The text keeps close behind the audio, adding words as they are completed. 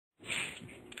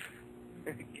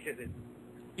Get it.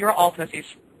 You're all pussies.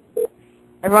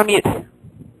 Everyone mute.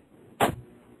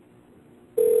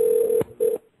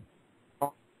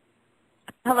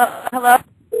 Hello, hello.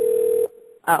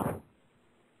 Oh.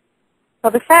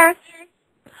 Public Affairs.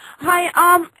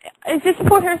 Hi, is this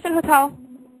Fort Harrison Hotel?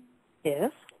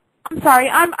 Yes. I'm sorry,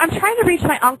 I'm trying to reach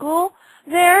my uncle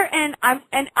there, and I'm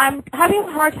having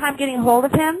a hard time getting hold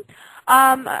of him.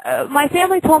 My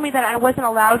family told me that I wasn't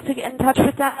allowed to get in touch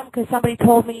with them because somebody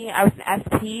told me I was an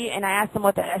SP, and I asked them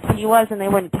what the SP was, and they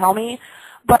wouldn't tell me.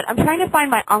 But I'm trying to find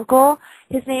my uncle.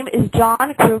 His name is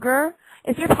John Kruger.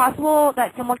 Is it possible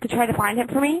that someone could try to find him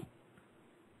for me?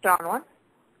 John what?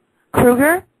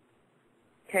 Kruger?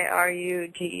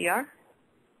 Kruger?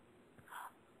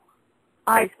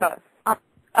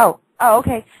 Oh,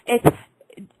 okay.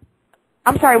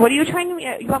 I'm sorry, what are you trying to,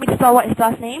 you want me to spell what his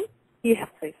last name? Yes,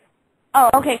 please. Oh,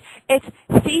 okay. It's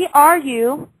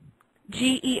Kruger.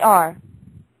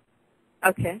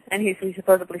 Okay, and he's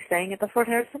supposedly staying at the Fort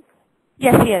Harrison?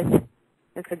 Yes, he is.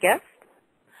 It's a guest?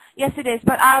 Yes, it is.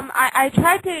 But I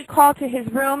tried to call to his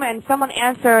room, and someone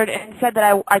answered and said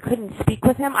that I couldn't speak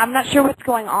with him. I'm not sure what's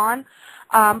going on,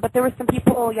 but there were some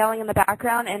people yelling in the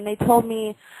background, and they told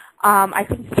me I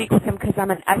couldn't speak with him because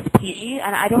I'm an SP,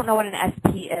 and I don't know what an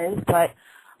SP is, but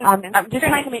I'm just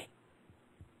trying to make...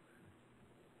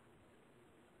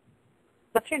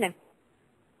 What's your name?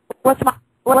 What's my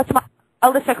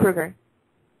Alyssa Kruger.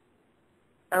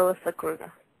 Alyssa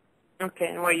Kruger. Okay,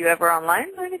 and were you ever online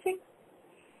or anything?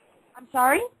 I'm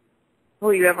sorry?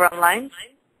 Were you ever online?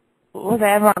 Was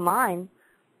I ever online?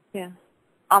 Yeah.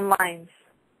 Online.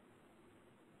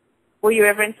 Were you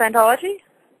ever in Scientology?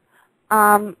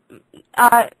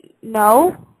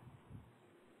 No.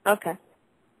 Okay.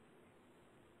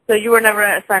 So you were never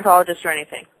a Scientologist or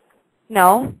anything?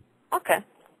 No. Okay.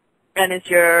 And is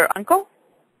your uncle?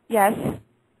 Yes.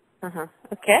 Uh-huh.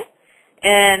 Okay.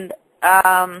 And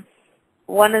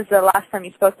when is the last time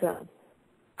you spoke to him?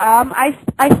 I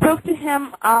spoke to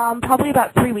him probably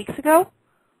about 3 weeks ago.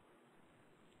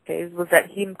 Okay. Was that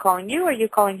him calling you or you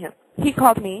calling him? He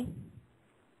called me.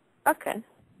 Okay.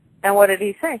 And what did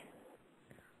he say?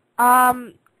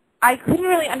 I couldn't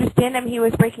really understand him. He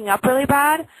was breaking up really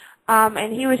bad,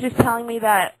 and he was just telling me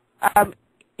that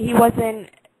he wasn't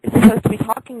supposed to be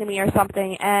talking to me or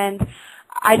something, and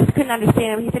I just couldn't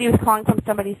understand him. He said he was calling from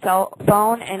somebody's cell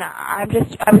phone, and I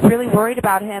was really worried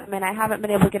about him, and I haven't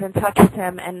been able to get in touch with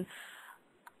him, and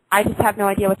I just have no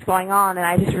idea what's going on, and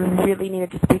I just really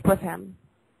needed to speak with him.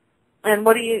 And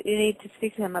what do you need to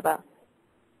speak to him about?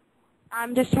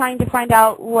 I'm just trying to find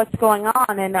out what's going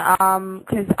on, and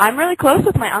because I'm really close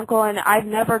with my uncle, and I've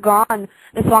never gone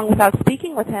this long without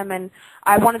speaking with him, and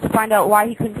I wanted to find out why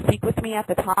he couldn't speak with me at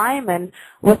the time, and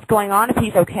what's going on, if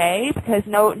he's okay, because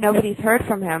nobody's heard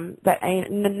from him,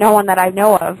 no one that I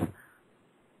know of.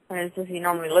 And does he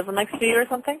normally live next to you or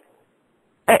something?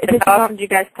 How often do you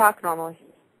guys talk normally?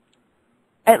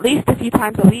 At least a few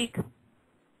times a week.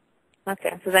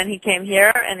 Okay, so then he came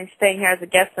here, and he's staying here as a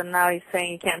guest, and now he's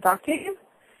saying he can't talk to you?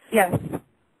 Yes.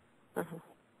 Uh-huh.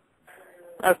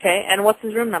 Okay, and what's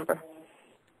his room number?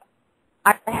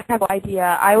 I have no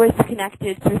idea. I was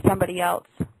connected through somebody else.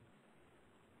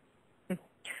 Is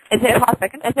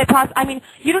it possible? I mean,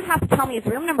 you don't have to tell me his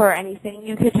room number or anything.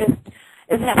 You could just,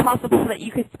 isn't it possible that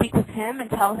you could speak with him and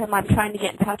tell him I'm trying to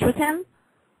get in touch with him?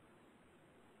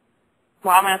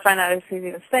 Well, I'm going to find out if he's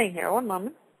even staying here. One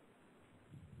moment.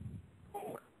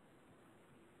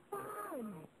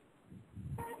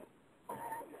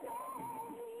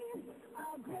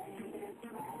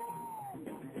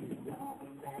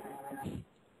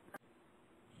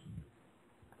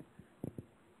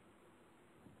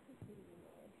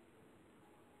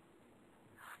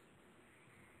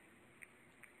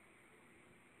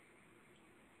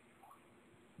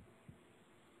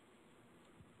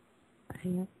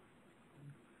 Yeah.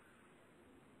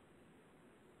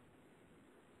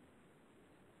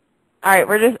 All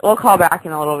right, we'll call back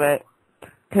in a little bit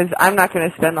because I'm not going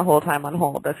to spend the whole time on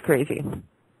hold. That's crazy.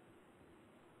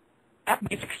 That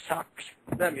music sucks.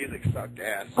 That music sucked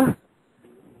ass. That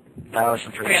was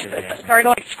some pretty shit. Sorry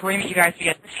to scream at you guys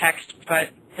via text, but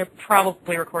they're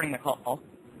probably recording the call.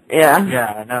 Yeah. Yeah,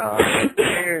 I know.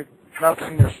 Dude,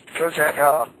 nothing. Just go check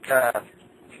out.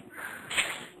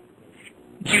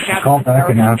 Call back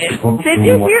and ask. Did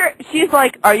you hear? She's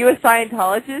like, "Are you a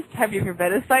Scientologist? Have you ever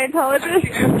been a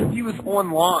Scientologist?" He was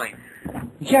online.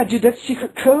 Yeah, dude, that's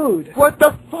secret code. What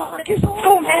the fuck is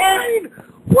online?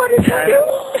 What is he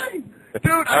doing?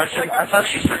 Dude, I thought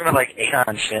she was talking about, like,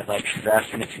 Anon shit, like, she's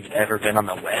asking if you've ever been on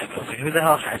the web. I was like, who the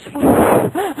hell has it?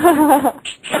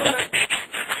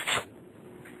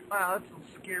 Wow, that's some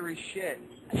scary shit.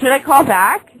 Should I call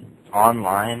back?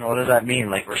 online? What does that mean?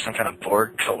 Like we're some kind of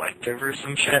bored collective or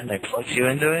some shit and they plug you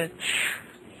into it?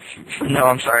 No,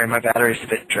 I'm sorry, my battery's a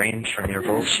bit drained from your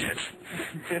bullshit.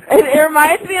 It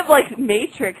reminds me of, like,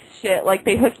 Matrix shit. Like,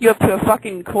 they hook you up to a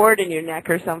fucking cord in your neck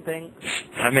or something.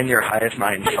 I'm in your hive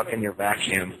mind, fucking your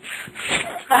vacuum.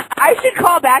 I should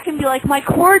call back and be like, my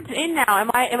cord's in now.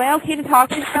 Am I okay to talk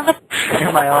to you?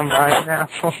 Am I online now?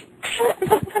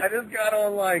 I just got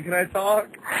online. Can I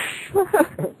talk?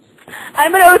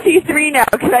 I'm an OT3 now.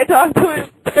 Can I talk to him?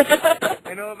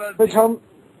 I know about... Hey, Tom,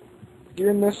 you're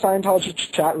in this Scientology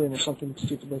chat room or something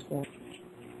stupid like that.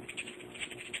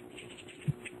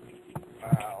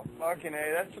 Wow, fucking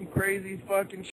A, that's some crazy fucking